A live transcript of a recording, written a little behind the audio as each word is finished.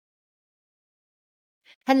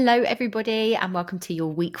Hello, everybody, and welcome to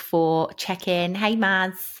your week 4 check-in. Hey,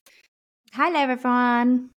 Maz. Hello,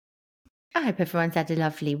 everyone. I hope everyone's had a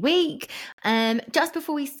lovely week. Just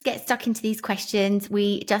before we get stuck into these questions,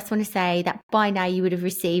 we just want to say that by now you would have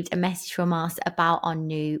received a message from us about our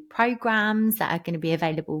new programs that are going to be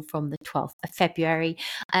available from the 12th of February,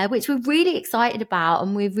 which we're really excited about.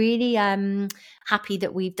 And we're really happy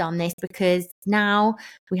that we've done this because now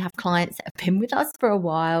we have clients that have been with us for a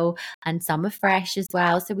while and some are fresh as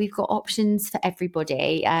well. So we've got options for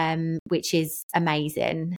everybody, which is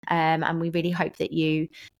amazing. And we really hope that you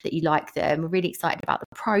like them. We're really excited about the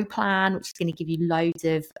Pro Plan, which is going to give you loads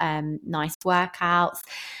of nice workouts.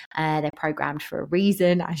 They're programmed for a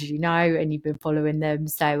reason, as you know, and you've been following them.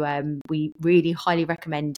 So we really highly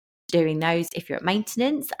recommend doing those if you're at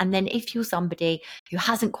maintenance. And then if you're somebody who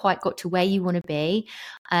hasn't quite got to where you want to be,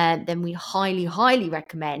 then we highly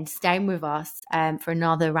recommend staying with us for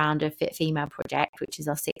another round of Fit Female Project, which is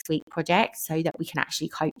our 6-week project, so that we can actually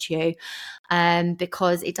coach you,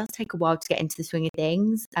 because it does take a while to get into the swing of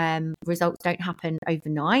things. Results don't happen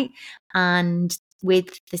overnight, and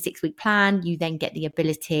with the 6-week plan, you then get the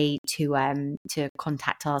ability to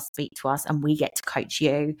contact us, speak to us, and we get to coach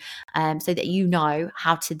you, so that you know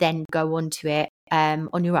how to then go on to it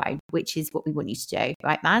on your own, which is what we want you to do,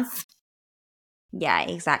 right, Maz? Yeah,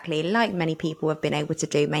 exactly. Like many people have been able to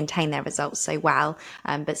do, maintain their results so well,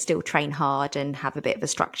 but still train hard and have a bit of a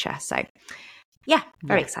structure. So, yeah,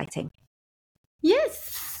 very exciting.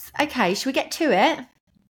 Yes. Okay, should we get to it?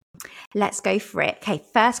 Let's go for it. Okay,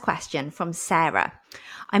 first question from Sarah.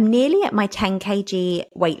 I'm nearly at my 10 kg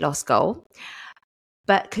weight loss goal,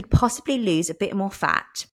 but could possibly lose a bit more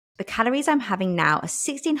fat. The calories I'm having now are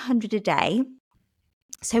 1,600 a day.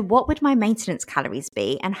 So what would my maintenance calories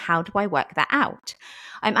be and how do I work that out?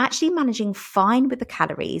 I'm actually managing fine with the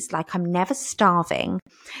calories, like I'm never starving.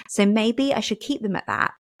 So maybe I should keep them at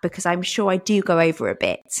that because I'm sure I do go over a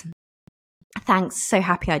bit. Thanks. So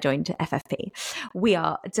happy I joined FFP. We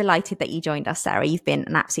are delighted that you joined us, Sarah. You've been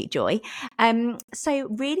an absolute joy. So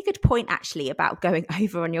really good point actually about going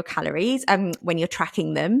over on your calories when you're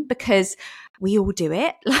tracking them, because we all do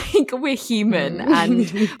it. Like, we're human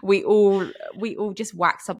and we all just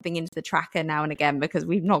whack something into the tracker now and again because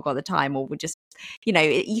we've not got the time, or we're just,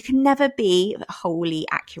 you can never be wholly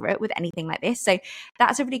accurate with anything like this. So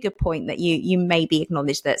that's a really good point, that you maybe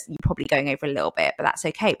acknowledge that you're probably going over a little bit, but that's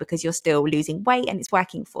okay because you're still losing weight and it's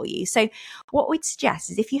working for you. So what we'd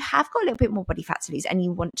suggest is, if you have got a little bit more body fat to lose and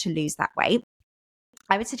you want to lose that weight,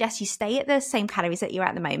 I would suggest you stay at the same calories that you're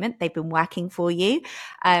at the moment. They've been working for you.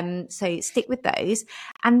 So stick with those.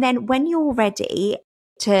 And then when you're ready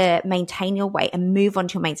to maintain your weight and move on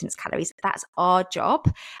to your maintenance calories, that's our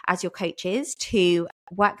job as your coaches to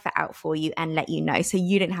work that out for you and let you know, so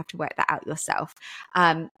you don't have to work that out yourself,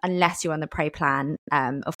 unless you're on the Pro Plan,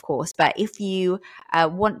 of course. But if you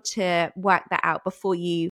want to work that out before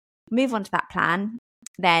you move on to that plan,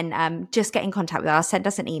 then just get in contact with us, send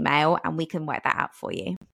us an email, and we can work that out for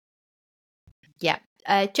you. Yeah.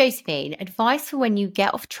 Josephine, advice for when you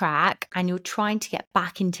get off track and you're trying to get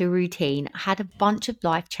back into routine. I had a bunch of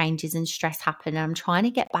life changes and stress happen, and I'm trying to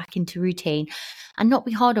get back into routine and not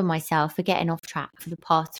be hard on myself for getting off track for the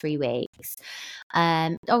past 3 weeks.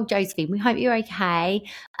 Josephine, we hope you're okay.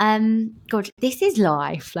 God, this is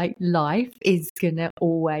life. Like, life is gonna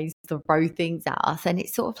always throw things at us, and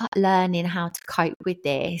it's sort of like learning how to cope with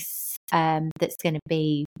this. That's going to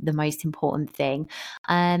be the most important thing.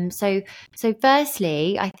 So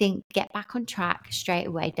firstly, I think get back on track straight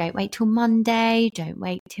away. Don't wait till Monday. Don't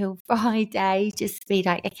wait till Friday. Just be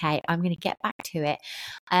like, okay, I'm going to get back to it,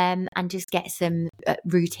 and just get some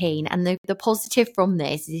routine. And the positive from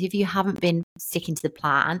this is, if you haven't been sticking to the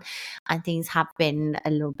plan and things have been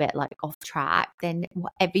a little bit like off track, then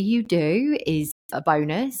whatever you do is a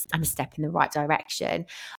bonus and a step in the right direction.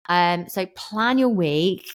 So plan your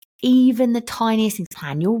week. Even the tiniest things,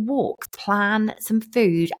 plan your walks, plan some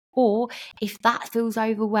food, or if that feels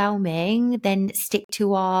overwhelming, then stick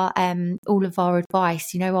to our all of our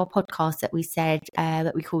advice. Our podcast that we said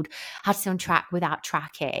that we called How to Stay on Track Without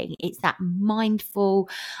Tracking. It's that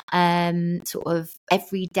mindful sort of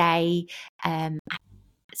everyday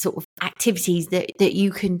sort of activities that you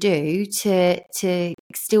can do to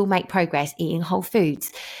still make progress, eating whole foods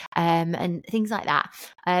and things like that,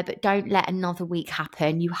 but don't let another week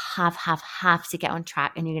happen. You have to get on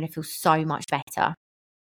track, and you're going to feel so much better.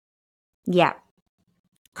 Yeah.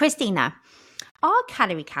 Christina, are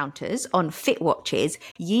calorie counters on Fit watches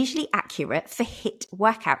usually accurate for HIIT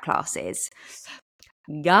workout classes?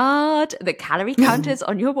 God, the calorie counters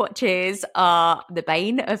on your watches are the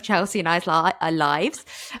bane of Chelsea and I's lives,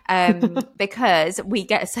 because we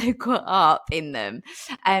get so caught up in them.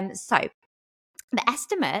 So the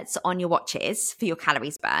estimates on your watches for your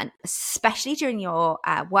calories burnt, especially during your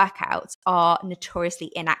workouts, are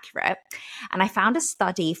notoriously inaccurate. And I found a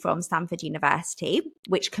study from Stanford University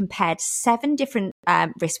which compared 7 different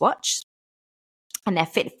wristwatches and their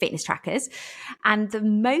fitness trackers. And the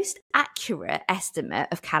most accurate estimate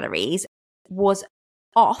of calories was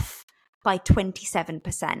off by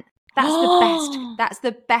 27%. That's the best. That's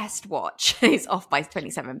the best watch is off by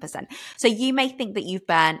 27%. So you may think that you've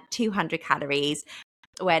burnt 200 calories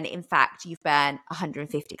when in fact you've burnt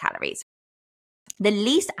 150 calories. The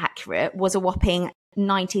least accurate was a whopping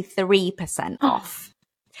 93% off.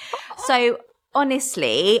 So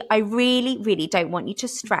honestly, I really, really don't want you to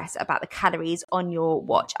stress about the calories on your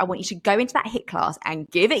watch. I want you to go into that HIIT class and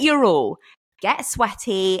give it your all. Get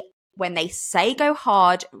sweaty. When they say go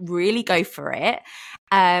hard, really go for it.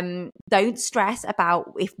 Don't stress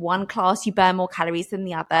about if one class you burn more calories than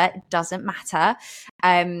the other. It doesn't matter.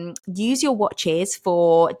 Use your watches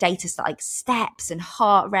for data like steps and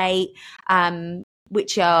heart rate,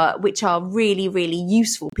 which are really, really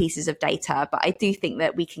useful pieces of data. But I do think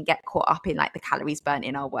that we can get caught up in like the calories burnt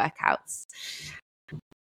in our workouts.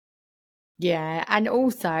 Yeah, and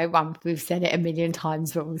also, we've said it a million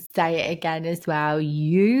times, but we'll say it again as well.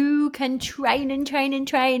 You can train and train and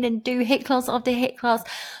train and do HIIT class after HIIT class,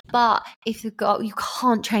 but if you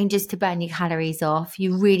can't train just to burn your calories off.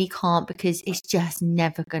 You really can't, because it's just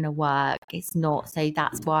never going to work. It's not. So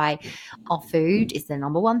that's why our food is the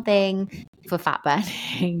number one thing for fat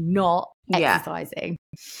burning, not exercising.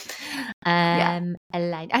 Elaine,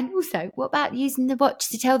 and also, what about using the watch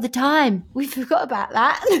to tell the time? We forgot about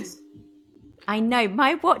that. I know,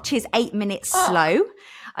 my watch is 8 minutes slow.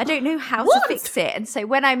 I don't know how to fix it. And so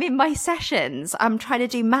when I'm in my sessions, I'm trying to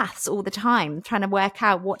do maths all the time, trying to work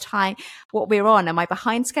out what we're on. Am I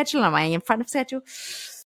behind schedule? Am I in front of schedule?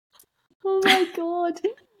 Oh my God.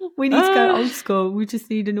 We need to go old school. We just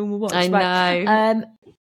need a normal watch. I know.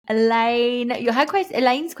 Elaine,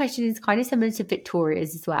 Elaine's question is kind of similar to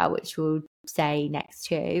Victoria's as well, which we'll say next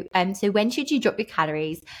too. So when should you drop your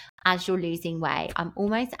calories as you're losing weight? I'm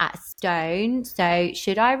almost at a stone, so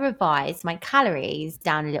should I revise my calories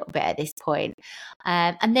down a little bit at this point?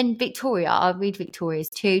 And then Victoria, I'll read Victoria's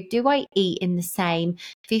too. Do I eat in the same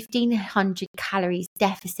 1,500 calories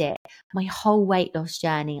deficit my whole weight loss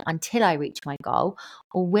journey until I reach my goal,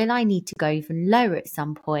 or will I need to go even lower at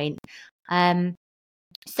some point?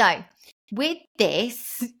 So with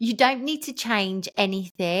this, you don't need to change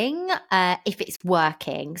anything if it's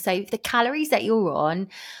working. So if the calories that you're on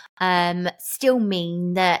still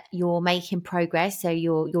mean that you're making progress, so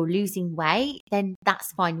you're losing weight, then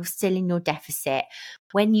that's fine. You're still in your deficit.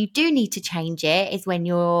 When you do need to change it is when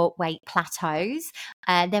your weight plateaus.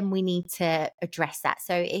 Then we need to address that.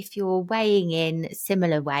 So if you're weighing in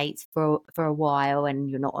similar weights for a while and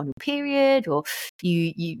you're not on your period, or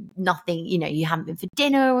you haven't been for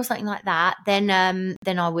dinner or something like that, then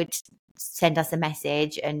I would send us a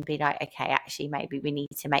message and be like, okay, actually maybe we need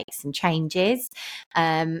to make some changes.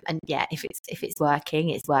 And yeah, if it's working,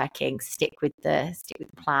 it's working. Stick with the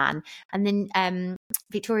plan. And then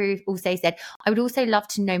Victoria also said, I would also love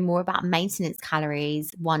to know more about maintenance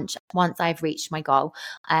calories once I've reached my goal.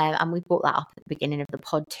 And we brought that up at the beginning of the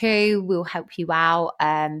pod too. We'll help you out.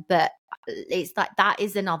 But it's like that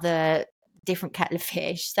is another different kettle of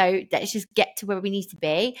fish. So let's just get to where we need to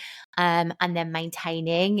be. And then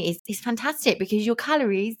maintaining is fantastic, because your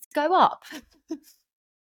calories go up.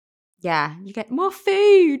 Yeah, you get more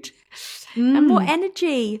food and more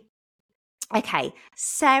energy. Okay,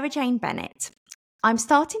 Sarah Jane Bennett. I'm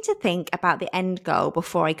starting to think about the end goal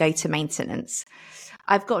before I go to maintenance.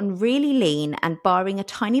 I've gotten really lean, and barring a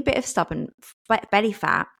tiny bit of stubborn belly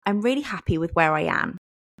fat, I'm really happy with where I am.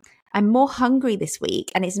 I'm more hungry this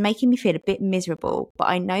week, and it's making me feel a bit miserable, but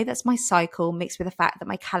I know that's my cycle mixed with the fact that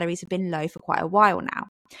my calories have been low for quite a while now.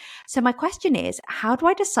 So my question is, how do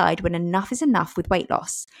I decide when enough is enough with weight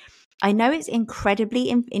loss? I know it's incredibly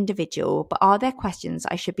individual, but are there questions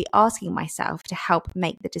I should be asking myself to help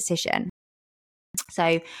make the decision? So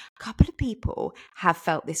a couple of people have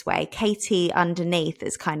felt this way. Katie underneath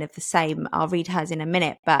is kind of the same. I'll read hers in a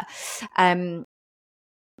minute, but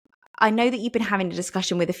I know that you've been having a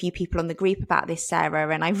discussion with a few people on the group about this,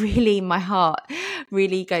 Sarah, and my heart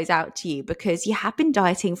really goes out to you, because you have been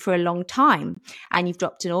dieting for a long time and you've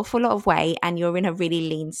dropped an awful lot of weight and you're in a really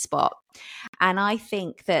lean spot. And I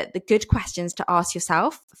think that the good questions to ask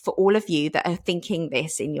yourself, for all of you that are thinking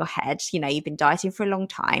this in your head, you've been dieting for a long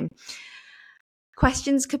time,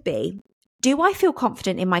 questions could be, Do I feel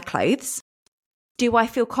confident in my clothes? Do I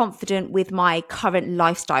feel confident with my current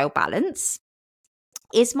lifestyle balance?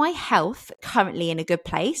 Is my health currently in a good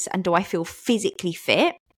place? And do I feel physically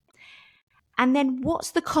fit? And then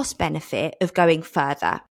what's the cost benefit of going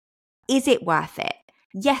further? Is it worth it?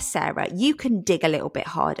 Yes, Sarah, you can dig a little bit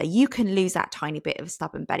harder. You can lose that tiny bit of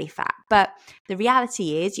stubborn belly fat. But the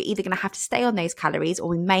reality is you're either going to have to stay on those calories, or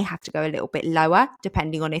we may have to go a little bit lower,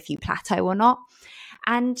 depending on if you plateau or not.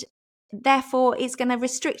 And therefore, it's going to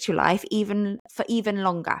restrict your life even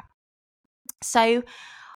longer. So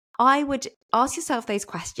I would ask yourself those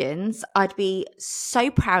questions. I'd be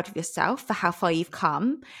so proud of yourself for how far you've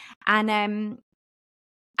come. And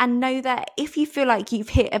know that if you feel like you've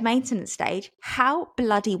hit a maintenance stage, how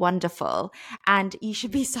bloody wonderful. And you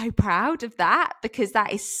should be so proud of that, because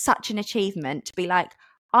that is such an achievement to be like,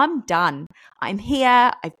 I'm done. I'm here.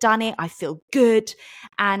 I've done it. I feel good.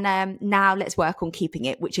 And now let's work on keeping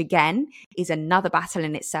it, which again is another battle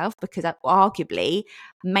in itself, because arguably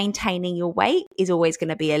maintaining your weight is always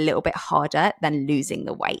going to be a little bit harder than losing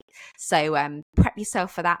the weight. So prep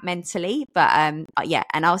yourself for that mentally. But yeah,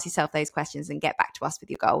 and ask yourself those questions and get back to us with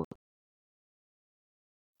your goal.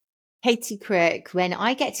 Katie Crook, when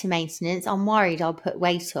I get to maintenance, I'm worried I'll put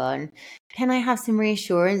weight on. Can I have some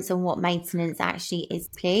reassurance on what maintenance actually is,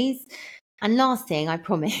 please? And last thing, I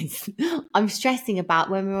promise, I'm stressing about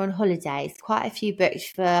when we're on holidays. Quite a few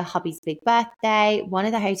booked for hubby's big birthday. One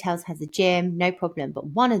of the hotels has a gym, no problem, but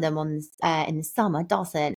one of them in the summer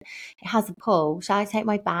doesn't. It has a pool. Shall I take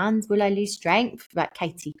my bands? Will I lose strength? But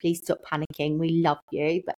Katie, please stop panicking. We love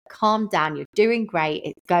you, but calm down. You're doing great.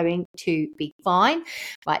 It's going to be fine.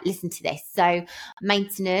 Right, listen to this. So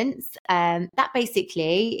maintenance, that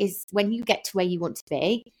basically is when you get to where you want to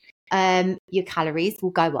be. Your calories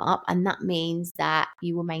will go up, and that means that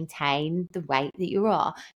you will maintain the weight that you're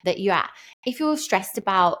at. If you're stressed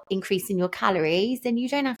about increasing your calories, then you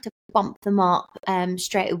don't have to bump them up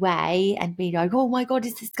straight away and be like, oh my God,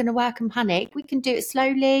 is this going to work, and panic. We can do it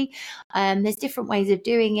slowly. There's different ways of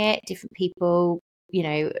doing it. Different people,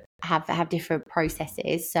 have different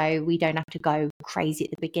processes, so we don't have to go crazy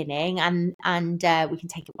at the beginning, and we can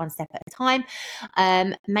take it one step at a time.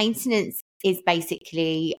 Maintenance is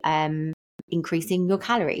basically increasing your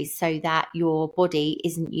calories so that your body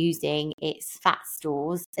isn't using its fat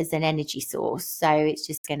stores as an energy source. So it's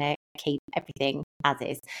just going to keep everything as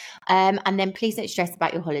is. And then please don't stress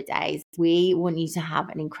about your holidays. We want you to have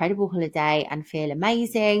an incredible holiday and feel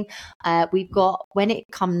amazing. We've got, when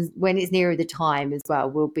it's nearer the time as well,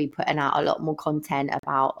 we'll be putting out a lot more content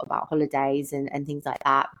about holidays and things like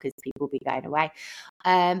that, because people will be going away.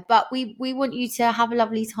 But we want you to have a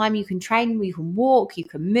lovely time. You can train, you can walk, you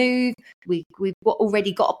can move. We've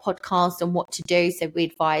already got a podcast on what to do, so we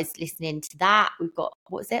advise listening to that. We've got,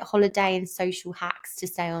 holiday and social hacks to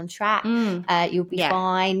stay on track. You'll be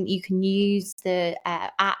fine. You can use the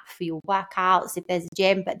app for your workouts if there's a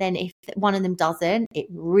gym, but then if one of them doesn't, it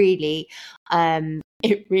really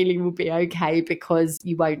will be okay, because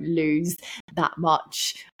you won't lose that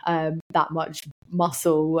much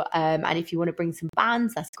muscle. And if you want to bring some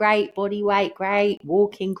bands, that's great. Body weight, great.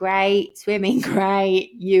 Walking, great. Swimming,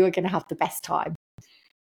 great. You are going to have the best time.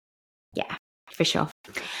 Yeah, for sure.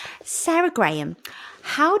 Sarah Graham,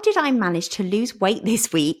 how did I manage to lose weight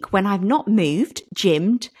this week when I've not moved,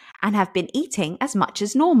 gymmed, and have been eating as much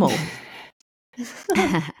as normal?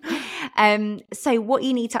 So what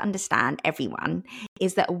you need to understand, everyone,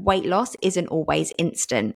 is that weight loss isn't always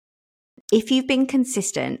instant. If you've been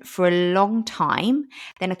consistent for a long time,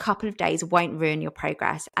 then a couple of days won't ruin your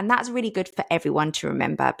progress. And that's really good for everyone to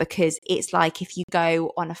remember, because it's like if you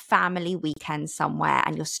go on a family weekend somewhere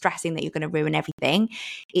and you're stressing that you're going to ruin everything,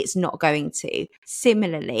 it's not going to.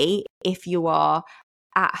 Similarly, if you are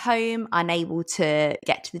at home, unable to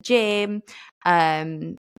get to the gym,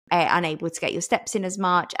 unable to get your steps in as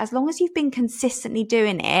much, as long as you've been consistently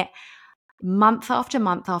doing it month after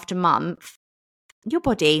month after month, your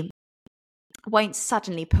body won't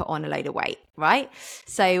suddenly put on a load of weight, right?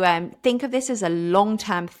 So think of this as a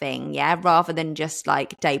long-term thing, rather than just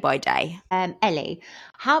like day by day. Ellie,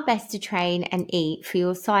 how best to train and eat for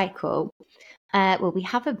your cycle? Well, we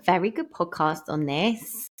have a very good podcast on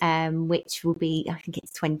this, which will be, I think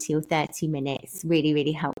it's 20 or 30 minutes, really,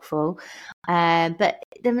 really helpful. But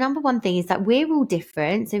the number one thing is that we're all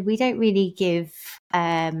different, so we don't really give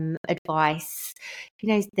advice.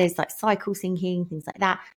 There's like cycle syncing, things like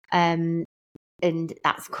that. And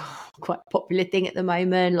that's quite a popular thing at the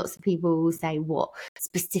moment. Lots of people will say what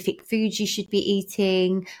specific foods you should be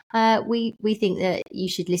eating. We think that you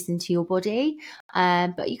should listen to your body,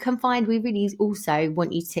 but you can find we really also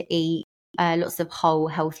want you to eat lots of whole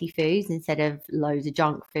healthy foods instead of loads of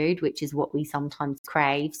junk food, which is what we sometimes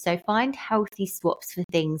crave. So find healthy swaps for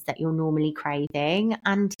things that you're normally craving,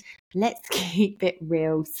 and let's keep it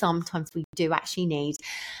real. Sometimes we do actually need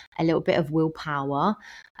a little bit of willpower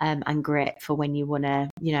and grit for when you want to,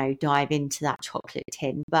 dive into that chocolate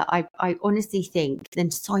tin. But I honestly think,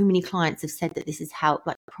 and so many clients have said that this has helped,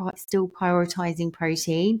 like still prioritizing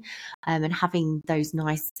protein and having those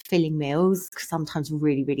nice filling meals sometimes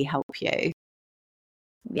really, really help you.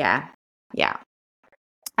 Yeah.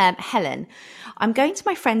 Helen, I'm going to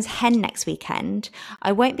my friend's hen next weekend.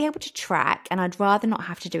 I won't be able to track, and I'd rather not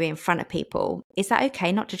have to do it in front of people. Is that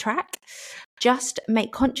okay not to track? Just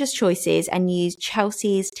make conscious choices and use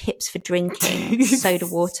Chelsea's tips for drinking soda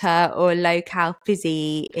water or low-cal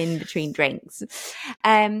fizzy in between drinks.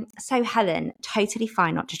 So Helen, totally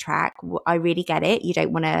fine not to track. I really get it. You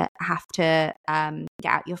don't want to have to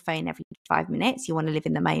get out your phone every 5 minutes. You want to live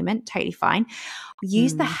in the moment. Totally fine.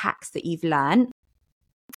 Use the hacks that you've learned.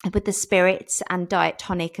 With the spirits and diet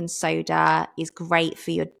tonic and soda is great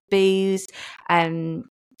for your booze.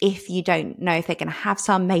 If you don't know if they're going to have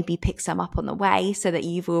some, maybe pick some up on the way so that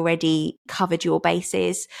you've already covered your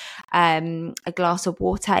bases. A glass of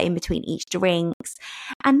water in between each drinks.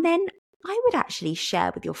 And then I would actually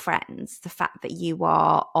share with your friends the fact that you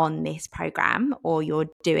are on this program, or you're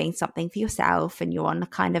doing something for yourself and you're on a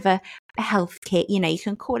kind of a health kit. You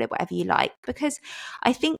can call it whatever you like, because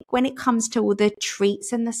I think when it comes to all the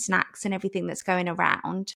treats and the snacks and everything that's going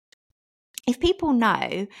around, if people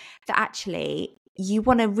know that actually you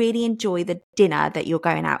want to really enjoy the dinner that you're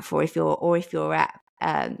going out for, if you're at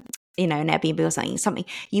an Airbnb or something,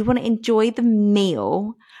 you want to enjoy the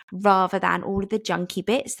meal rather than all of the junky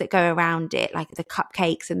bits that go around it, like the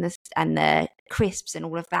cupcakes and the crisps and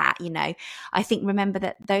all of that. I think, remember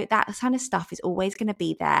that that kind of stuff is always going to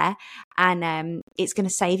be there, and it's going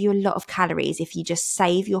to save you a lot of calories if you just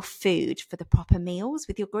save your food for the proper meals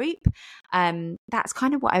with your group. That's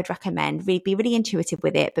kind of what I would recommend. Be really intuitive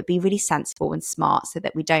with it, but be really sensible and smart so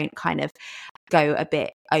that we don't kind of go a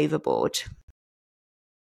bit overboard.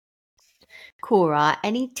 Cora,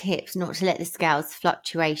 any tips not to let the scales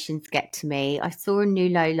fluctuations get to me? I saw a new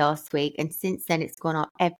low last week, and since then it's gone up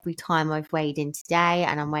every time I've weighed in today,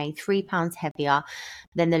 and I'm weighing 3 pounds heavier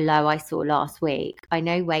than the low I saw last week. I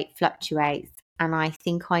know weight fluctuates, and I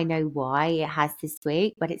think I know why it has this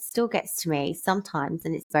week, but it still gets to me sometimes,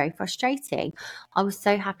 and it's very frustrating. I was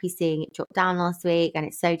so happy seeing it drop down last week, and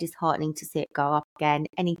it's so disheartening to see it go up again.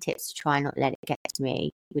 Any tips to try and not let it get to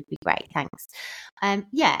me would be great. Thanks.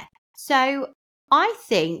 So I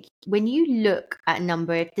think when you look at a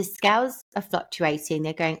number, if the scales are fluctuating,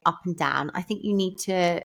 they're going up and down, I think you need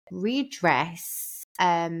to readdress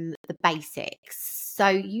the basics. So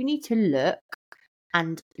you need to look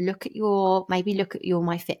at your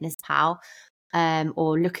MyFitnessPal,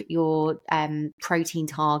 or look at your protein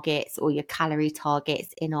targets or your calorie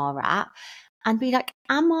targets in our app, and be like,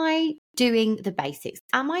 am I doing the basics?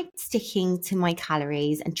 Am I sticking to my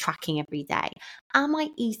calories and tracking every day? Am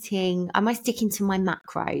I sticking to my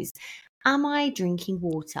macros? Am I drinking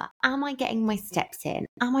water? Am I getting my steps in?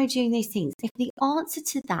 Am I doing those things? If the answer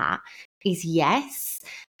to that is yes,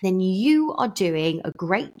 then you are doing a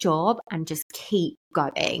great job, and just keep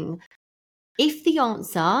going. If the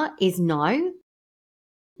answer is no,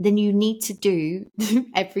 then you need to do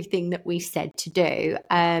everything that we've said to do.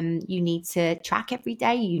 You need to track every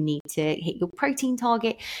day. You need to hit your protein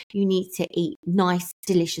target. You need to eat nice,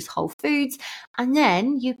 delicious whole foods. And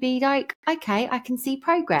then you'd be like, okay, I can see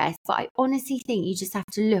progress. But I honestly think you just have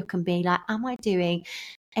to look and be like, am I doing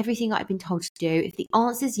everything I've been told to do? If the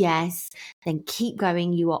answer is yes, then keep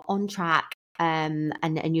going. You are on track, and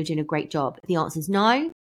you're doing a great job. If the answer is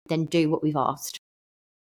no, then do what we've asked.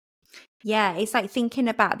 Yeah, it's like thinking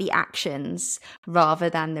about the actions rather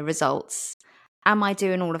than the results. Am I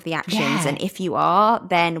doing all of the actions? Yeah. And if you are,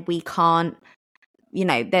 then we can't,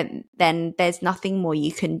 then there's nothing more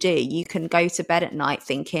you can do. You can go to bed at night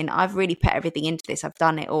thinking, I've really put everything into this. I've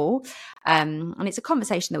done it all. And it's a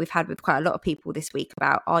conversation that we've had with quite a lot of people this week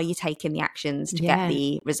about, are you taking the actions to get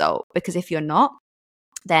the result? Because if you're not,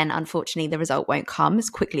 then unfortunately the result won't come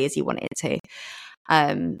as quickly as you want it to.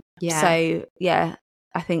 So yeah,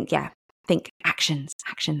 I think, action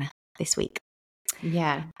this week.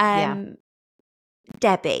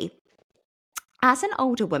 Debbie, as an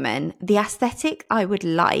older woman, the aesthetic I would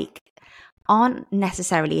like aren't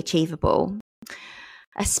necessarily achievable,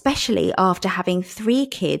 especially after having 3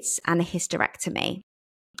 kids and a hysterectomy.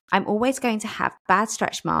 I'm always going to have bad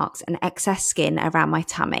stretch marks and excess skin around my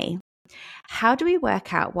tummy. How do we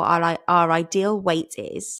work out what our ideal weight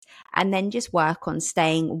is, and then just work on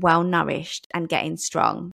staying well nourished and getting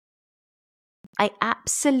strong? I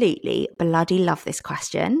absolutely bloody love this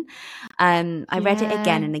question. I read it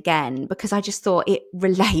again and again because I just thought it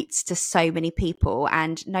relates to so many people,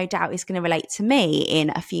 and no doubt it's going to relate to me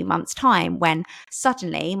in a few months' time when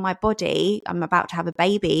suddenly my body, I'm about to have a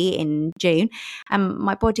baby in June, and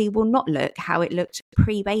my body will not look how it looked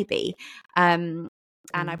pre-baby.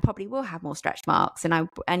 And I probably will have more stretch marks, and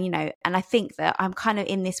I think that I'm kind of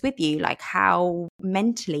in this with you, like how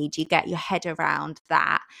mentally do you get your head around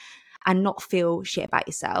that and not feel shit about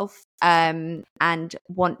yourself, and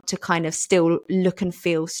want to kind of still look and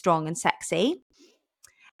feel strong and sexy.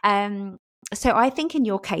 So I think in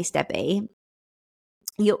your case, Debbie,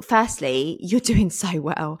 you're doing so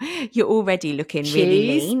well. You're already looking really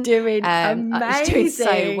lean. Doing amazing. She's doing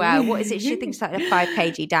so well. What is it? She thinks like 5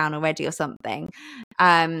 kg down already or something.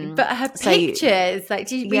 But her pictures,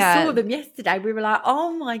 we saw them yesterday. We were like,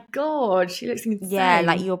 oh my God, she looks insane. Yeah,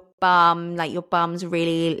 like your bum's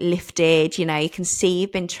really lifted. You know, you can see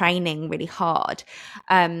you've been training really hard.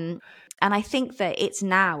 And I think that it's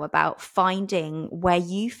now about finding where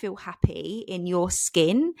you feel happy in your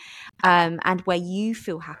skin, and where you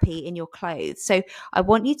feel happy in your clothes. So I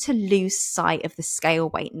want you to lose sight of the scale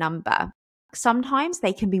weight number. Sometimes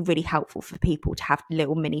they can be really helpful for people to have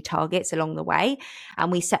little mini targets along the way.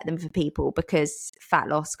 And we set them for people because fat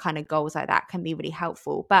loss kind of goals like that can be really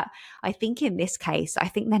helpful. But I think in this case, I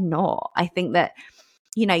think they're not. I think that,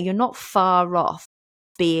 you're not far off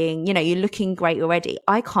being, you're looking great already.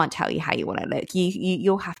 I can't tell you how you want to look.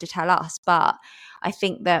 You'll have to tell us. But I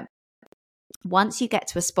think that once you get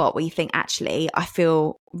to a spot where you think, actually, I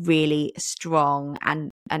feel really strong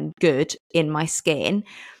and good in my skin,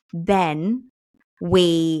 then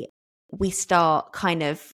we start kind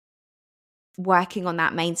of working on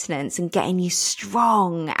that maintenance and getting you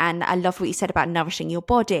strong. And I love what you said about nourishing your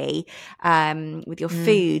body with your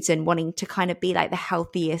foods and wanting to kind of be like the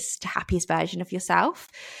healthiest, happiest version of yourself.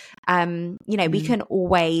 We can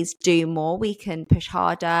always do more. We can push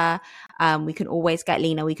harder. We can always get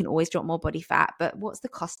leaner. We can always drop more body fat. But what's the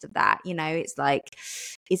cost of that? It's like,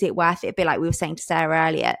 is it worth it? A bit like we were saying to Sarah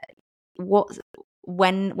earlier,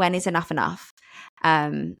 when is enough?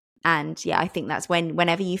 And yeah, I think that's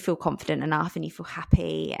whenever you feel confident enough and you feel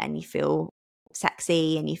happy and you feel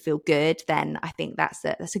sexy and you feel good, then I think that's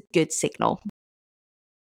a good signal.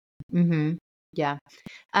 Mm-hmm. Yeah.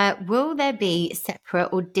 Will there be separate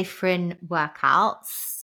or different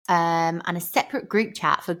workouts and a separate group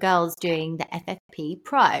chat for girls doing the FFP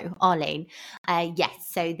Pro, Arlene? Yes,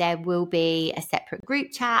 so there will be a separate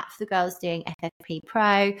group chat for the girls doing FFP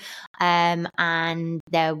Pro, and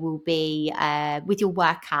there will be with your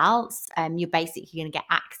workouts, you're basically going to get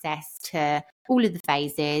access to all of the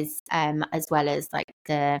phases, as well as like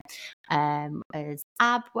the as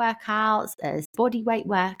ab workouts, as body weight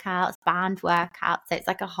workouts, band workouts. So it's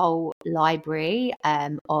like a whole library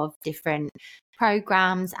of different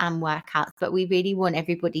programs and workouts, but we really want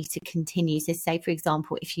everybody to continue. So say, for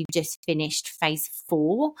example, if you've just finished phase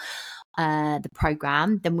 4, the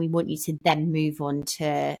program, then we want you to then move on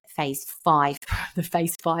to phase 5, the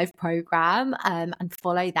phase 5 program, and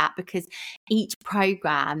follow that, because each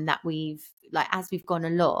program that as we've gone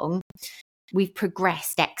along, we've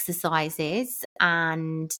progressed exercises,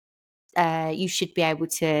 and you should be able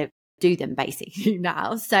to do them basically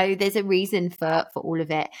now. So there's a reason for all of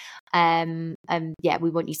it. Yeah, we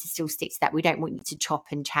want you to still stick to that. We don't want you to chop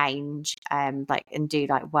and change, and do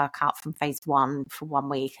workout from phase 1 for 1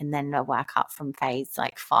 week and then a workout from phase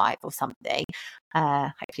 5 or something.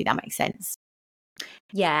 Hopefully that makes sense.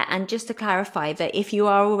 Yeah, and just to clarify that if you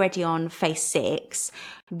are already on phase 6,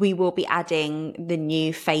 we will be adding the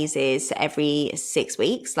new phases every 6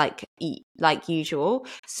 weeks, like usual.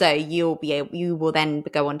 So you will then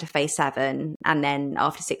go on to phase 7, and then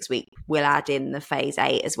after 6 weeks, we'll add in the phase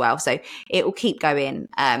 8 as well. So it will keep going.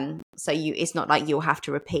 So it's not like you'll have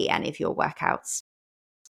to repeat any of your workouts.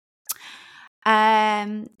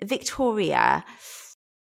 Victoria,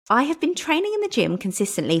 I have been training in the gym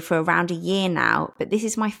consistently for around a year now, but this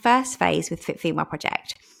is my first phase with Fit Female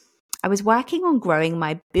Project. I was working on growing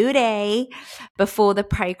my booty before the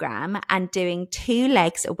program and doing 2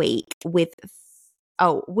 legs a week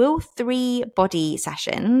will 3 body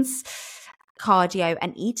sessions, cardio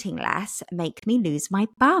and eating less make me lose my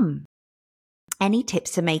bum? Any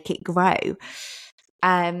tips to make it grow?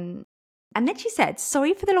 And then she said,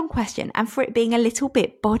 sorry for the long question and for it being a little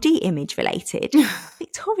bit body image related.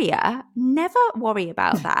 Victoria, never worry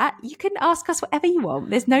about that. You can ask us whatever you want.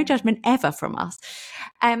 There's no judgment ever from us.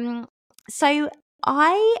 So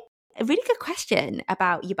a really good question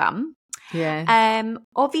about your bum. Yeah.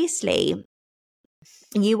 Obviously,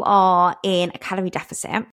 you are in a calorie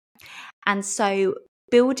deficit. And so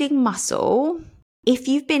building muscle, if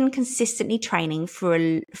you've been consistently training for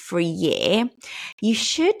a year, you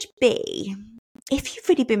should be, if you've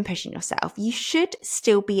really been pushing yourself, you should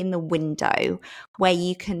still be in the window where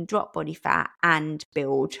you can drop body fat and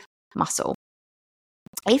build muscle.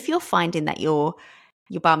 If you're finding that your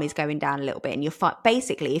bum is going down a little bit, and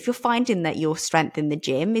basically, if you're finding that your strength in the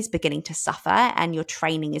gym is beginning to suffer and your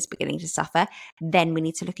training is beginning to suffer, then we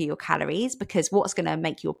need to look at your calories, because what's going to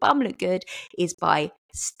make your bum look good is by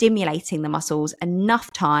stimulating the muscles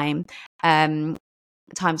enough times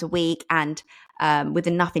a week and with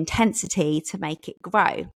enough intensity to make it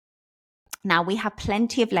grow. Now, we have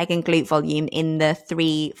plenty of leg and glute volume in the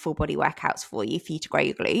 3 full body workouts for you to grow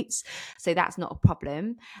your glutes. So that's not a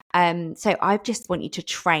problem. So I just want you to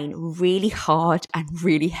train really hard and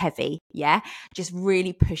really heavy. Yeah. Just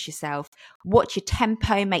really push yourself. Watch your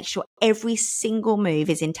tempo. Make sure every single move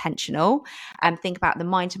is intentional. Think about the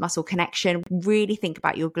mind to muscle connection. Really think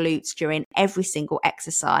about your glutes during every single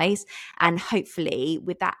exercise. And hopefully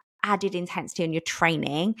with that added intensity on your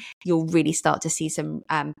training, you'll really start to see some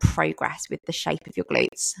progress with the shape of your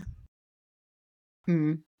glutes.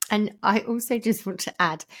 And I also just want to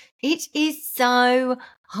add, it is so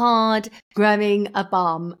hard growing a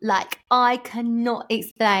bum. Like, I cannot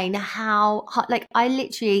explain how hard, like, I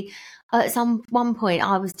literally at one point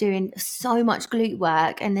I was doing so much glute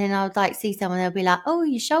work, and then I would like see someone, they'll be like, oh,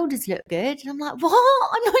 your shoulders look good, and I'm like,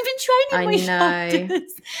 what? I'm not even training my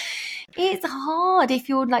shoulders. It's hard if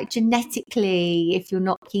you're like genetically, if you're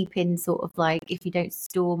not keeping sort of like, if you don't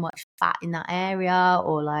store much fat in that area,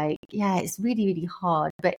 or like, yeah, it's really, really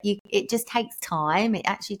hard. But it just takes time. It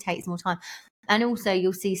actually takes more time. And also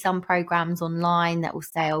you'll see some programs online that will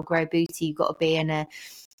say, oh, grow booty, you've got to be in a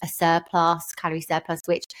surplus, calorie surplus,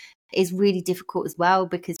 which is really difficult as well,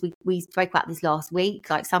 because we spoke about this last week.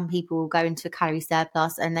 Like, some people will go into a calorie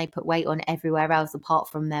surplus and they put weight on everywhere else apart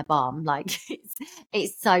from their bum. Like,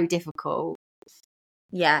 it's so difficult.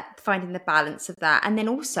 Yeah, finding the balance of that. And then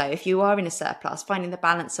also, if you are in a surplus, finding the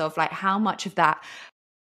balance of like how much of that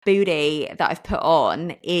booty that I've put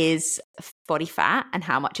on is body fat and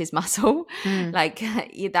how much is muscle. Like,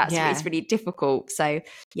 it's really difficult. So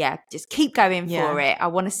yeah, just keep going for it. I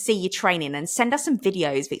want to see you training, and send us some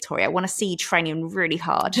videos, Victoria. I want to see you training really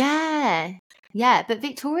hard. Yeah, but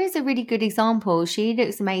Victoria's a really good example. She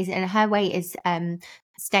looks amazing, and her weight is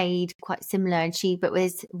stayed quite similar, and but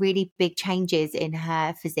with really big changes in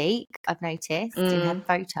her physique, I've noticed in her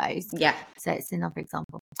photos. Yeah. So it's another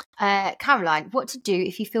example. Caroline, what to do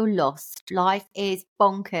if you feel lost? Life is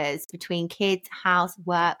bonkers between kids, house,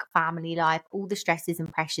 work, family life. All the stresses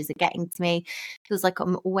and pressures are getting to me. Feels like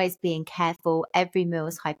I'm always being careful. Every meal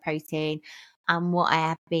is high protein, and what I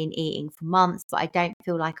have been eating for months, but I don't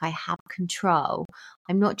feel like I have control.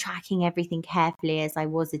 I'm not tracking everything carefully as I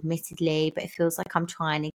was, admittedly, but it feels like I'm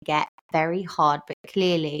trying to get very hard, but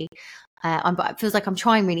clearly it feels like I'm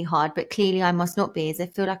trying really hard, but clearly I must not be, as I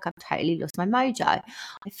feel like I've totally lost my mojo.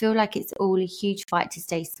 I feel like it's all a huge fight to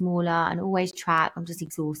stay smaller and always track. I'm just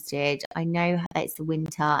exhausted. I know that it's the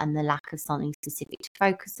winter and the lack of something specific to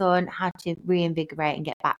focus on, how to reinvigorate and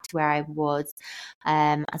get back to where I was,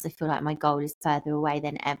 as I feel like my goal is further away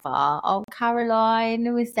than ever. Oh,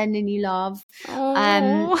 Caroline, we're sending you love.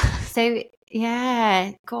 So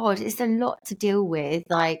yeah, God, it's a lot to deal with,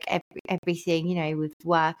 like everything, you know, with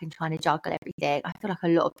work and trying to juggle everything. I feel like a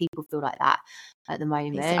lot of people feel like that at the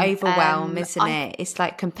moment. It's overwhelm, isn't it? It's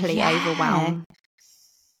like complete overwhelm.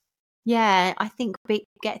 Yeah, I think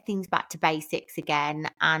get things back to basics again,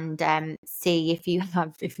 and see if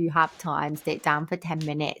you have time, sit down for 10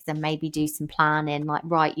 minutes and maybe do some planning, like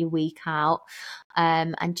write your week out,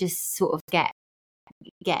 and just sort of get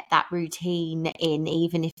that routine in,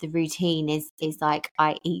 even if the routine is like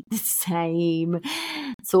I eat the same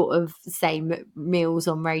meals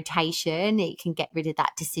on rotation. It can get rid of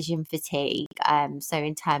that decision fatigue. So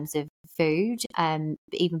in terms of food,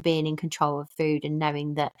 even being in control of food and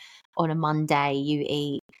knowing that on a Monday you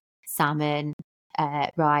eat salmon,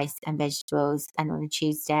 rice and vegetables, and on a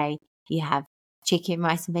Tuesday you have chicken,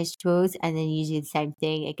 rice and vegetables, and then you do the same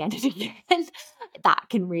thing again and again. That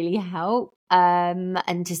can really help.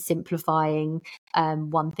 And just simplifying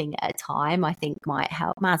one thing at a time, I think, might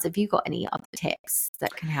help. Maz, have you got any other tips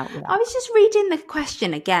that can help with that? I was just reading the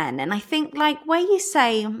question again, and I think, like, where you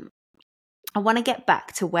say, I want to get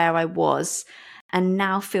back to where I was and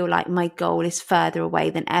now feel like my goal is further away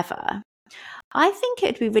than ever. I think it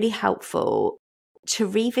would be really helpful to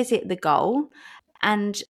revisit the goal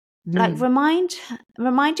and like remind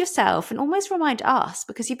yourself and almost remind us,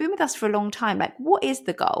 because you've been with us for a long time, like, what is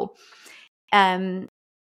the goal?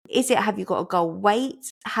 have you got a goal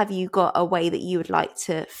weight? Have you got a way that you would like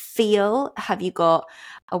to feel? Have you got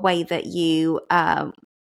a way that you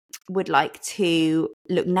would like to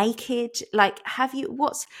look naked? Like,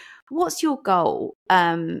 what's your goal?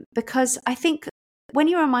 Because I think when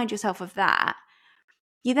you remind yourself of that,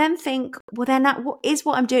 you then think, well, then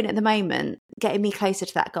what I'm doing at the moment getting me closer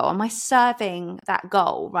to that goal? Am I serving that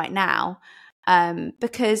goal right now?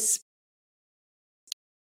 Because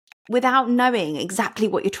without knowing exactly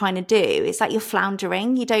what you're trying to do, it's like you're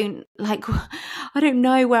floundering. You don't like, I don't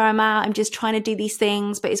know where I'm at. I'm just trying to do these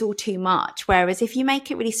things, but it's all too much. Whereas if you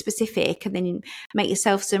make it really specific and then you make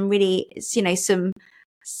yourself some really, some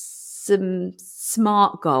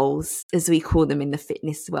smart goals, as we call them in the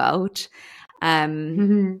fitness world,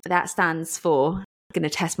 that stands for, I'm going to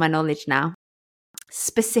test my knowledge now,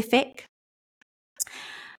 specific,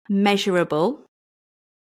 measurable.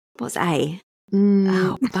 What's A?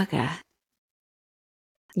 Oh, bugger.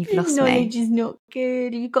 You've lost me. Knowledge is not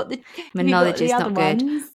good. My knowledge is not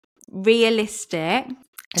good. Realistic,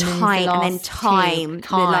 time, and then time.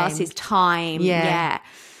 The last is time. Yeah.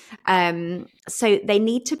 So they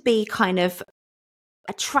need to be kind of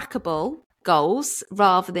a trackable goals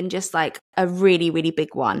rather than just like a really, really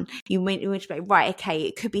big one. You want to be right, okay,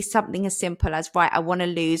 it could be something as simple as, right, I want to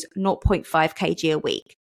lose 0.5 kg a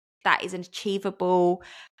week. That is an achievable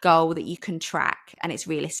goal that you can track and it's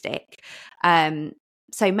realistic.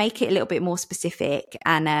 So make it a little bit more specific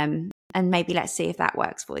and maybe let's see if that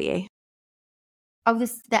works for you. Oh,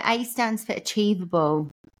 the A stands for achievable.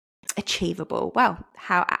 Achievable. Well,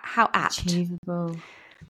 how apt. Achievable.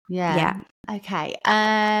 Yeah. Okay.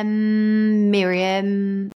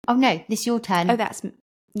 Miriam. Oh no, this is your turn. Oh,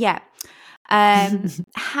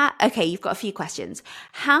 okay, you've got a few questions.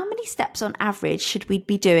 How many steps on average should we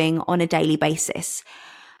be doing on a daily basis?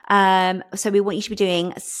 So we want you to be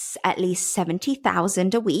doing at least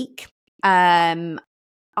 70,000 a week. I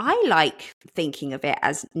like thinking of it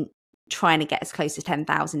as trying to get as close to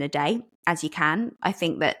 10,000 a day as you can. I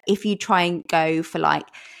think that if you try and go for like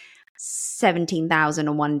 17,000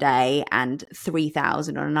 on one day and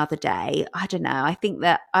 3,000 on another day, I don't know. I think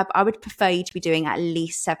that I would prefer you to be doing at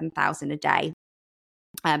least 7,000 a day,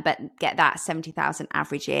 but get that 70,000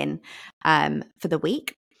 average in for the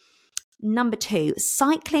week. Number 2,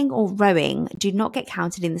 cycling or rowing do not get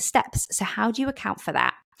counted in the steps. So how do you account for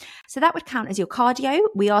that? So that would count as your cardio.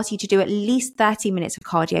 We ask you to do at least 30 minutes of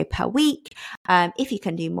cardio per week. If you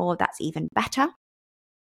can do more, that's even better.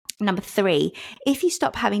 Number 3, if you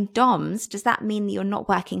stop having DOMs, does that mean that you're not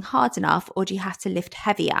working hard enough or do you have to lift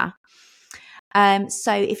heavier?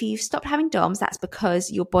 So if you've stopped having DOMs, that's because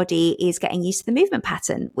your body is getting used to the movement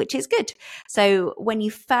pattern, which is good. So when you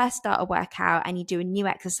first start a workout and you do a new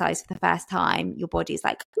exercise for the first time, your body is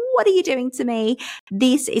like, what are you doing to me?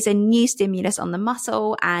 This is a new stimulus on the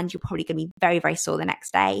muscle and you're probably going to be very, very sore the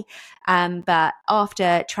next day. But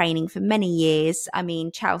after training for many years, I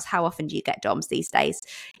mean, Charles, how often do you get DOMs these days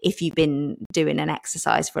if you've been doing an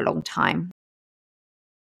exercise for a long time?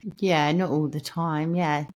 Yeah, not all the time.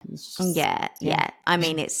 Yeah. Yeah. I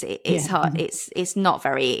mean, it's hard. It's not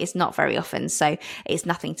very often. So it's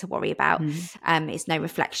nothing to worry about. It's no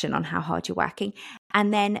reflection on how hard you're working.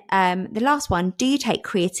 And then the last one, do you take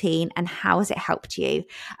creatine and how has it helped you?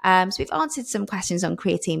 So we've answered some questions on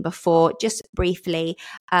creatine before, just briefly.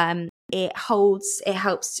 It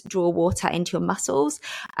helps draw water into your muscles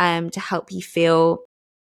to help you feel,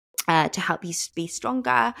 to help you be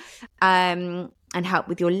stronger. And help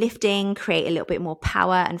with your lifting, create a little bit more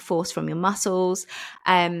power and force from your muscles.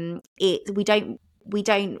 We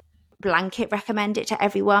don't blanket recommend it to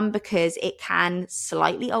everyone because it can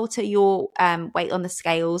slightly alter your weight on the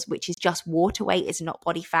scales, which is just water weight, it's not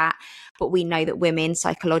body fat. But we know that women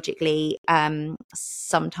psychologically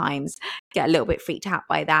sometimes get a little bit freaked out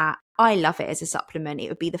by that. I love it as a supplement. It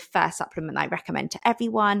would be the first supplement I recommend to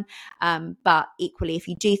everyone. But equally, if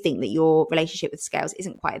you do think that your relationship with scales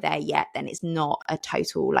isn't quite there yet, then it's not a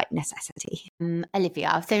total necessity.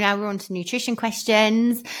 Olivia, so now we're on to nutrition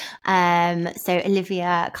questions. So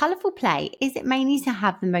Olivia, colourful plate, is it mainly to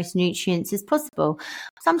have the most nutrients as possible?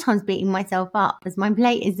 Sometimes beating myself up as my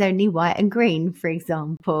plate is only white and green, for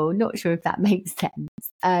example. Not sure if that makes sense.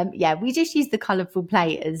 We just use the colourful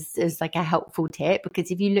plate as like a helpful tip, because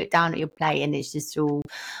if you look down at your plate and it's just all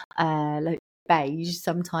beige,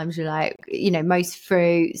 sometimes you're like, most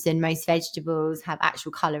fruits and most vegetables have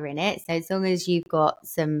actual colour in it. So as long as you've got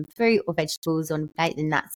some fruit or vegetables on the plate, then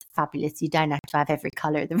that's fabulous. You don't have to have every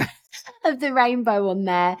colour of the rainbow on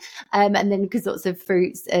there. And then because lots of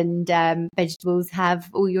fruits and vegetables have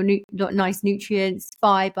all your nice nutrients,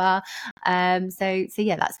 fibre. So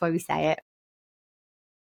yeah, that's why we say it.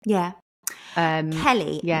 Yeah.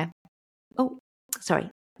 Kelly. Yeah. Oh, sorry.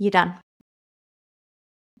 You done?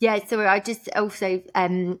 Yeah, so I just also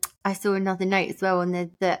I saw another note as well on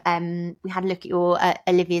that we had a look at your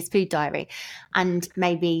Olivia's food diary, and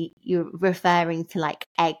maybe you're referring to like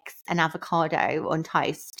eggs and avocado on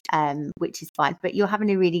toast, which is fine, but you're having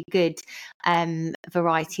a really good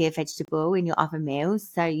variety of vegetable in your other meals,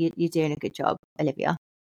 so you're doing a good job, Olivia.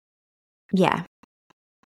 Yeah.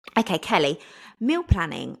 Okay, Kelly, meal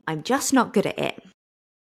planning. I'm just not good at it.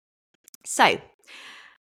 So,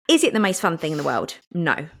 is it the most fun thing in the world?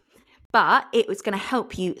 No. But it was going to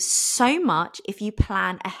help you so much if you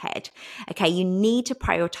plan ahead. Okay, you need to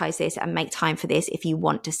prioritize this and make time for this if you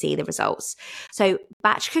want to see the results. So,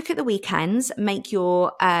 batch cook at the weekends, make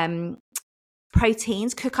your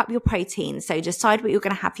proteins, cook up your proteins. So, decide what you're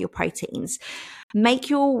going to have for your proteins. Make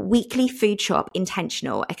your weekly food shop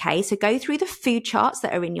intentional. Okay, so go through the food charts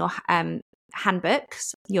that are in your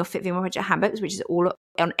handbooks, your Fit Vegan Project handbooks, which is all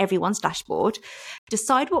on everyone's dashboard.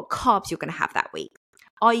 Decide what carbs you're going to have that week.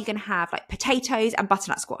 Are you going to have like potatoes and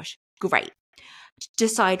butternut squash? Great.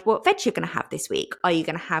 Decide what veg you're going to have this week. Are you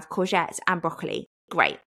going to have courgettes and broccoli?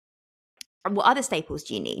 Great. And what other staples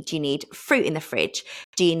do you need? Do you need fruit in the fridge?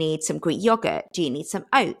 Do you need some Greek yogurt? Do you need some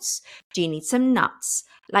oats? Do you need some nuts?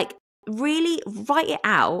 Like, really write it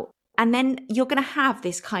out. And then you're going to have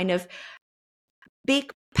this kind of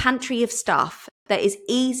big pantry of stuff that is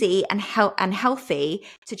easy and healthy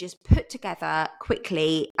to just put together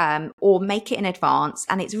quickly, or make it in advance,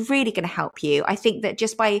 and it's really going to help you. I think that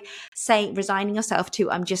just by resigning yourself to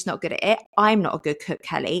I'm just not good at it. I'm not a good cook,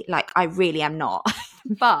 Kelly. Like, I really am not.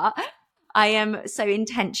 But I am so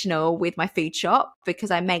intentional with my food shop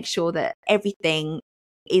because I make sure that everything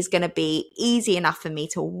is going to be easy enough for me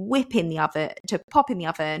to whip in the oven, to pop in the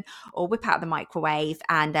oven or whip out the microwave,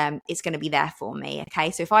 and it's going to be there for me.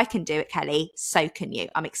 Okay, so if I can do it, Kelly, so can you.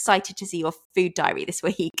 I'm excited to see your food diary this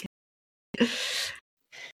week.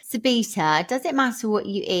 Sabita, does it matter what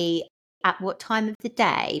you eat at what time of the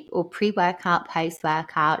day, or pre-workout,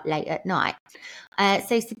 post-workout, late at night?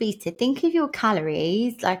 So Sabita, think of your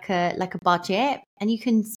calories like a budget, and you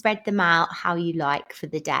can spread them out how you like for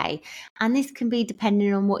the day. And this can be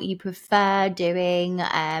depending on what you prefer doing,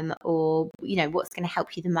 or what's going to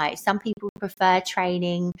help you the most. Some people prefer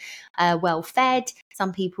training well fed.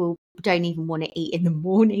 Some people don't even want to eat in the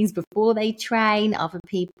mornings before they train. Other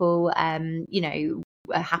people, are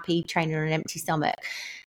happy training on an empty stomach.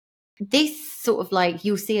 This sort of like,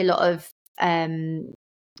 you'll see a lot of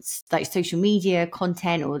like social media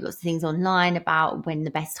content or lots of things online about when the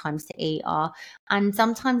best times to eat are, and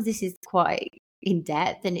sometimes this is quite in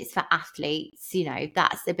depth, and it's for athletes,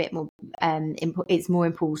 that's a bit more it's more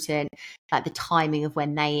important, like the timing of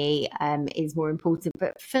when they eat is more important.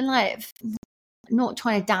 But for like, not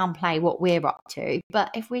trying to downplay what we're up to, but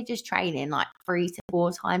if we're just training like 3 to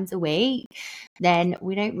 4 times a week, then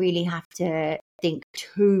we don't really have to think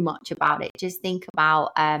too much about it. Just think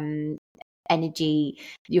about energy.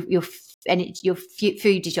 Your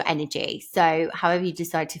food is your energy, so however you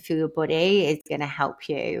decide to fuel your body is going to help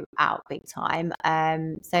you out big time.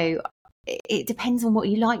 So it depends on what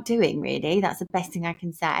you like doing, really. That's the best thing I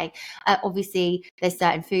can say. Obviously there's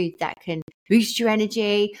certain foods that can boost your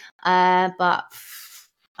energy, but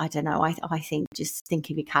I don't know, I think just think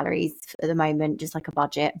of your calories at the moment just like a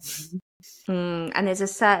budget. And there's a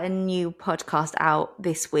certain new podcast out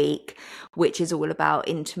this week which is all about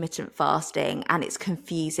intermittent fasting, and it's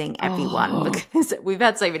confusing everyone because we've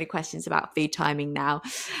had so many questions about food timing now.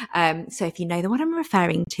 So if you know the one I'm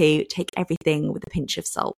referring to, take everything with a pinch of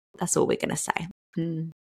salt. That's all we're going to say.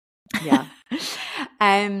 Yeah.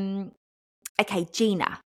 Okay,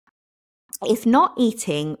 Gina. If not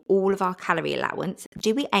eating all of our calorie allowance,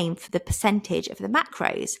 do we aim for the percentage of the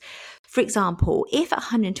macros? For example, if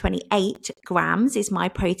 128 grams is my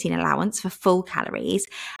protein allowance for full calories,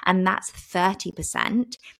 and that's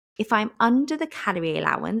 30%, if I'm under the calorie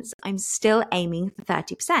allowance, I'm still aiming for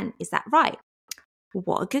 30%. Is that right?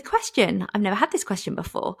 What a good question. I've never had this question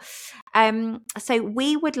before. So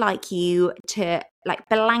we would like you to, like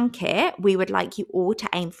blanket, we would like you all to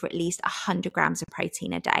aim for at least 100 grams of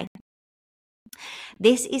protein a day.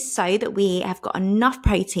 This is so that we have got enough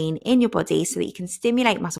protein in your body so that you can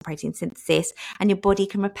stimulate muscle protein synthesis and your body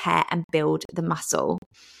can repair and build the muscle.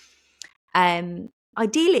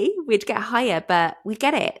 Ideally, we'd get higher, but we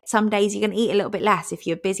get it. Some days you're going to eat a little bit less if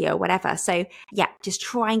you're busy or whatever. So yeah, just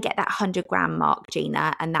try and get that 100 gram mark,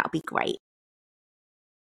 Gina, and that'll be great.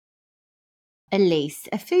 Elise,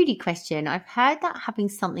 a foodie question. I've heard that having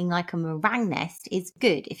something like a meringue nest is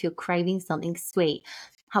good if you're craving something sweet.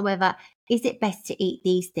 However, is it best to eat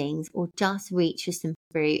these things or just reach for some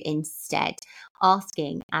fruit instead.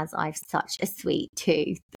 Asking, as I've such a sweet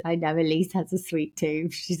tooth. I know Elise has a sweet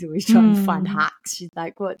tooth. She's always trying to find hacks. She's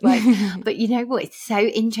like, what? Like, but you know what? It's so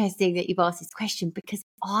interesting that you've asked this question, because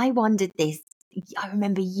I wondered this. I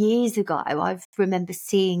remember years ago, I remember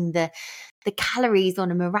seeing the calories on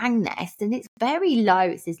a meringue nest, and it's very low.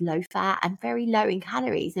 It says low fat and very low in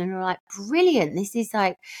calories. And we're like, brilliant. This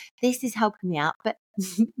is helping me out. But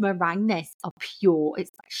meringue nests are pure. It's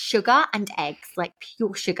like sugar and eggs, like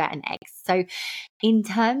pure sugar and eggs. So in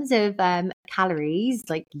terms of calories,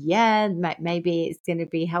 like, yeah, maybe it's going to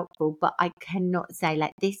be helpful, but I cannot say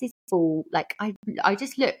like this is full. Like I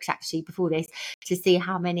just looked actually before this to see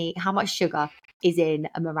how much sugar is in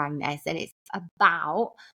a meringue nest, and it's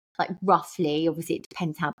about, like, roughly, obviously it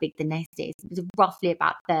depends how big the nest is, it's roughly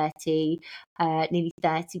about nearly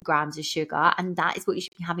 30 grams of sugar, and that is what you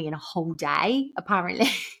should be having in a whole day, apparently.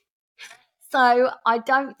 So I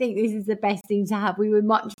don't think this is the best thing to have. We would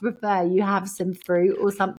much prefer you have some fruit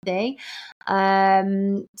or something. So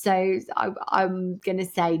I'm going to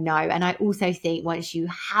say no. And I also think once you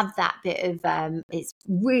have that bit of, it's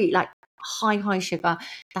really like high sugar,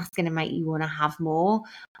 that's going to make you want to have more.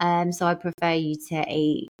 So I prefer you to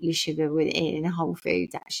eat your sugar in whole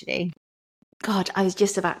foods, actually. God, I was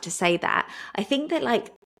just about to say that. I think that,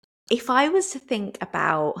 like, if I was to think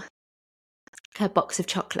about a box of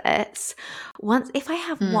chocolates, if I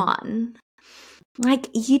have one, like,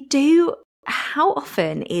 you do, how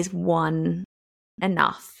often is one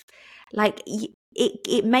enough? Like,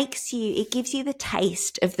 it makes you, it gives you the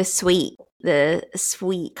taste of the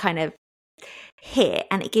sweet kind of hit,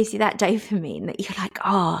 and it gives you that dopamine that you're like,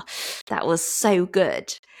 oh, that was so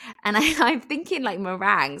good. And I'm thinking like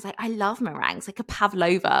meringues, like I love meringues, like a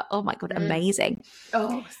pavlova, oh my God, amazing.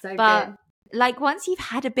 Oh, so but good. Like once you've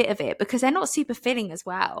had a bit of it, because they're not super filling as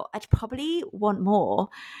well, I'd probably want more.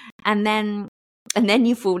 And then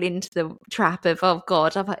you fall into the trap of, oh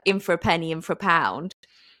God, I'm in for a penny, in for a pound.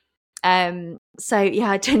 So yeah,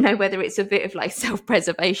 I don't know whether it's a bit of like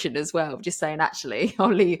self-preservation as well, just saying, actually, I'll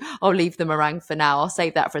leave the meringue for now. I'll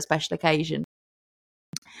save that for a special occasion.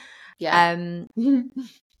 Yeah.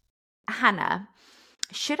 Hannah,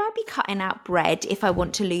 should I be cutting out bread if I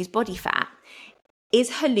want to lose body fat? Is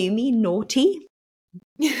halloumi naughty?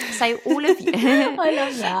 So all of you, I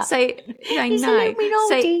love that. So I know.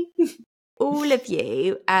 So all of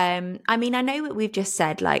you, I mean, I know what we've just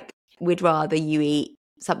said, like we'd rather you eat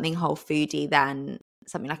something whole foody than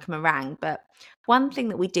something like a meringue. But one thing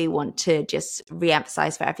that we do want to just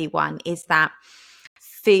re-emphasize for everyone is that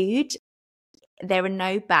food, there are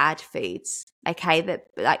no bad foods. Okay, that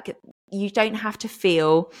like you don't have to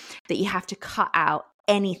feel that you have to cut out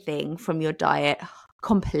anything from your diet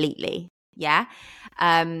completely. Yeah.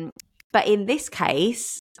 But in this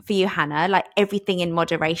case, for you, Hannah, like everything in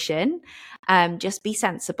moderation, just be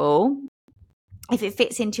sensible. If it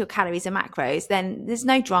fits into your calories and macros, then there's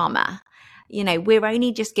no drama. You know, we're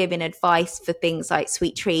only just giving advice for things like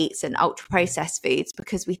sweet treats and ultra processed foods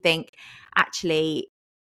because we think, actually,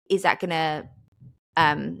 is that going to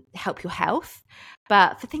help your health?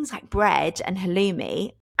 But for things like bread and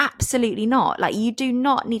halloumi, absolutely not. Like, you do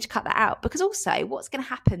not need to cut that out, because also what's going to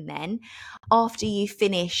happen then after you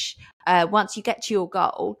finish, once you get to your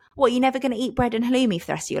goal, you're never going to eat bread and halloumi for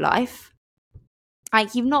the rest of your life.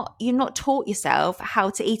 Like, you've not taught yourself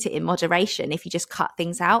how to eat it in moderation if you just cut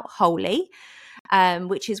things out wholly,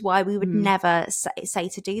 which is why we would never say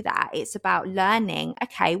to do that. It's about learning,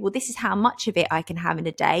 okay, well, this is how much of it I can have in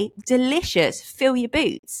a day. Delicious, fill your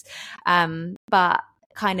boots. But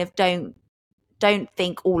kind of don't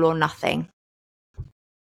think all or nothing.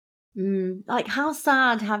 Like, how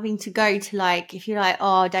sad having to go to, like, if you're like,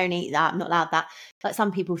 oh, don't eat that, I'm not allowed that. Like,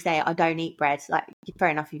 some people say, I don't eat bread. Like, fair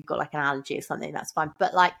enough, you've got like an allergy or something, that's fine.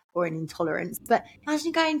 But like, or an intolerance. But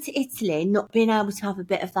imagine going to Italy and not being able to have a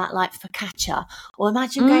bit of that, like focaccia. Or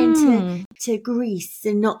imagine going to Greece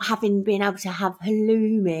and not being able to have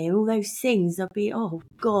halloumi and all those things. I'd be, oh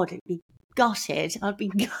God, it'd be gutted. I'd be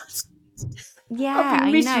gutted. Yeah, I'd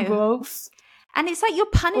be miserable. I know. And it's like you're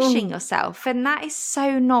punishing yourself, and that is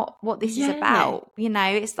so not what this is about. You know,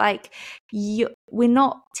 it's like we're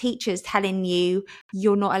not teachers telling you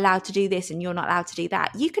you're not allowed to do this and you're not allowed to do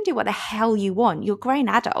that. You can do what the hell you want. You're grown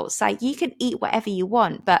adults. Like, you can eat whatever you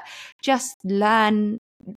want, but just learn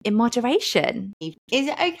in moderation. Is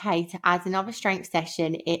it okay to add another strength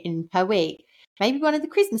session in per week? Maybe one of the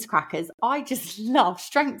Christmas crackers. I just love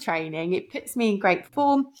strength training. It puts me in great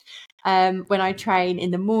form when I train in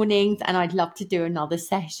the mornings, and I'd love to do another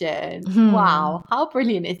session. Wow, how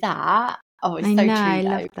brilliant is that? Oh, it's so true. I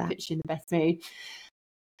love that. Puts you in the best mood.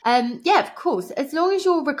 Yeah, of course. As long as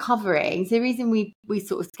you're recovering. So the reason we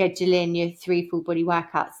sort of schedule in your 3 full body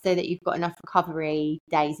workouts so that you've got enough recovery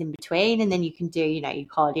days in between, and then you can do, your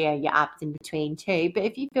cardio, your abs in between too. But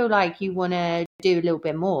if you feel like you want to do a little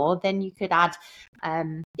bit more, then you could add,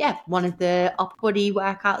 one of the upper body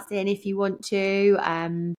workouts in if you want to.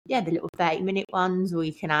 The little 30-minute ones, or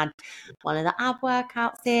you can add one of the ab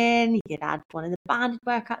workouts in. You could add one of the banded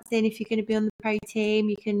workouts in if you're going to be on the pro team.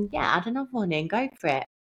 You can, add another one in. Go for it.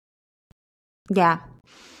 Yeah.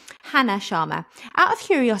 Hannah Sharma, out of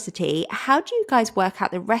curiosity, how do you guys work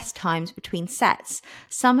out the rest times between sets?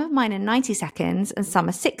 Some of mine are 90 seconds and some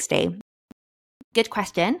are 60. Good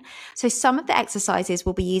question. So some of the exercises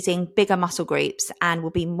will be using bigger muscle groups and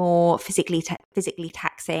will be more physically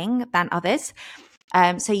taxing than others.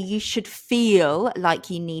 So you should feel like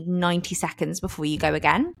you need 90 seconds before you go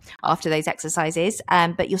again after those exercises.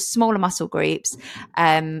 But your smaller muscle groups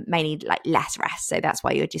may need like less rest. So that's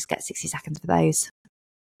why you'll just get 60 seconds for those.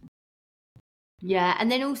 Yeah,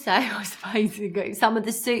 and then also I suppose some of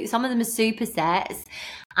them are supersets,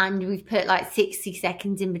 and we've put like 60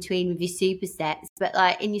 seconds in between with your supersets. But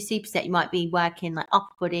like in your superset, you might be working like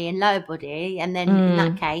upper body and lower body, and then in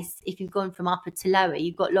that case, if you've gone from upper to lower,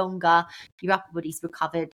 you've got longer. Your upper body's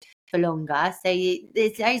recovered for longer. So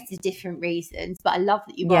there's loads of different reasons. But I love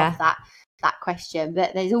that you asked that question,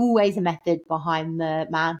 but there's always a method behind the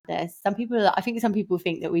madness. I think some people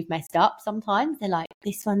think that we've messed up sometimes. They're like,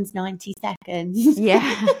 this one's 90 seconds. Yeah.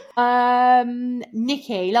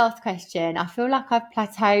 Nikki, last question. I feel like I've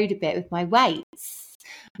plateaued a bit with my weights.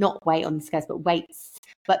 Not weight on the scales, but weights.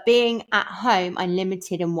 But being at home, I'm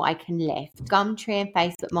limited in what I can lift. Gumtree and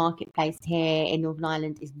Facebook Marketplace here in Northern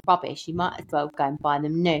Ireland is rubbish. You might as well go and buy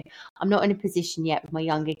them new. I'm not in a position yet with my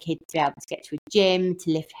younger kids to be able to get to a gym,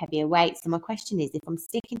 to lift heavier weights. So my question is, if I'm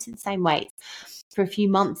sticking to the same weights for a few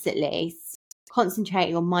months at least,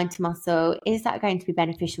 concentrating on mind to muscle, is that going to be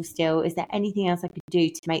beneficial still? Is there anything else I could do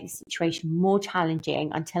to make the situation more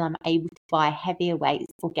challenging until I'm able to buy heavier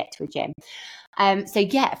weights or get to a gym?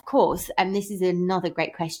 Of course. And this is another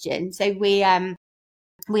great question. So we have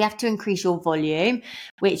to increase your volume,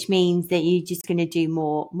 which means that you're just going to do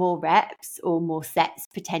more reps or more sets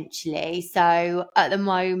potentially. So at the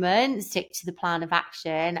moment, stick to the plan of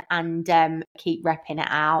action and keep repping it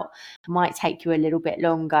out. It might take you a little bit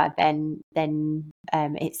longer than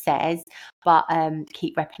it says, but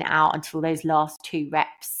keep repping it out until those last 2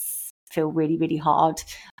 reps feel really, really hard.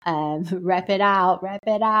 Rep it out.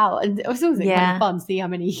 And it's also kind of fun to see how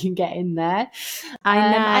many you can get in there. I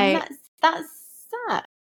know. And that's that.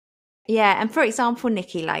 Yeah. And for example,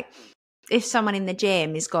 Nikki, like if someone in the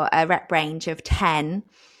gym has got a rep range of 10,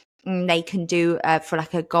 they can do for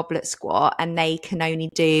like a goblet squat, and they can manage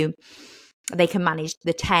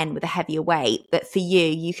the 10 with a heavier weight. But for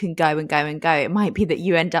you can go and go and go. It might be that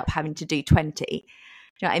you end up having to do 20.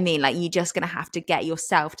 Do you know what I mean? Like you're just going to have to get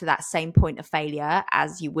yourself to that same point of failure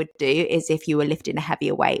as you would do as if you were lifting a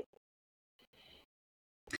heavier weight.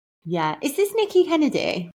 Yeah. Is this Nikki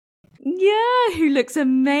Kennedy? Yeah, who looks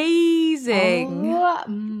amazing. Oh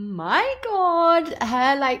my God.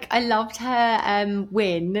 Her, like, I loved her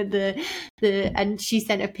win. And she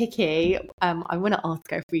sent a picky. I want to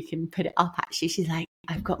ask her if we can put it up actually. She's like,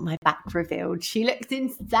 I've got my back revealed. She looks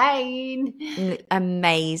insane.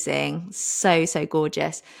 Amazing. So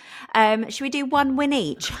gorgeous. Should we do one win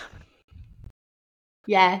each?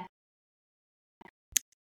 Yeah.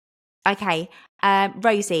 Okay.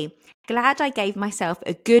 Rosie, glad I gave myself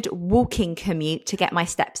a good walking commute to get my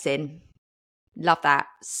steps in. Love that.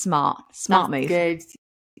 Smart move. Good.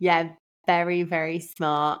 Yeah, very, very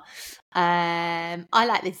smart. I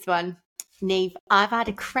like this one. Neve, I've had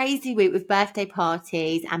a crazy week with birthday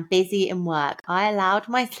parties and busy in work. I allowed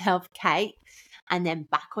myself cake and then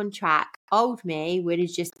back on track. Old me would have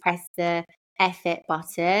just pressed the F it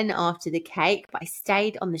button after the cake, but I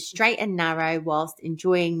stayed on the straight and narrow whilst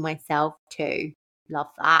enjoying myself too. Love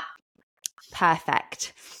that.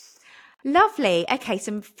 Perfect. Lovely. Okay,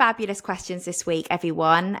 some fabulous questions this week,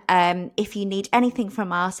 everyone. If you need anything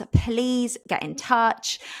from us, please get in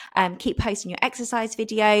touch. Keep posting your exercise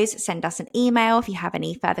videos. Send us an email if you have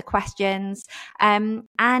any further questions.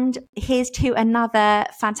 And here's to another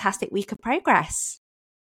fantastic week of progress.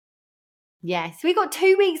 Yes, we got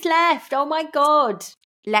 2 weeks left. Oh my God.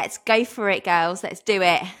 Let's go for it, girls. Let's do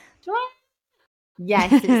it.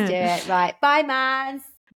 Yes, let's do it. Right. Bye, Maz.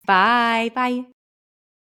 Bye. Bye.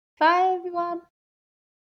 Bye, everyone.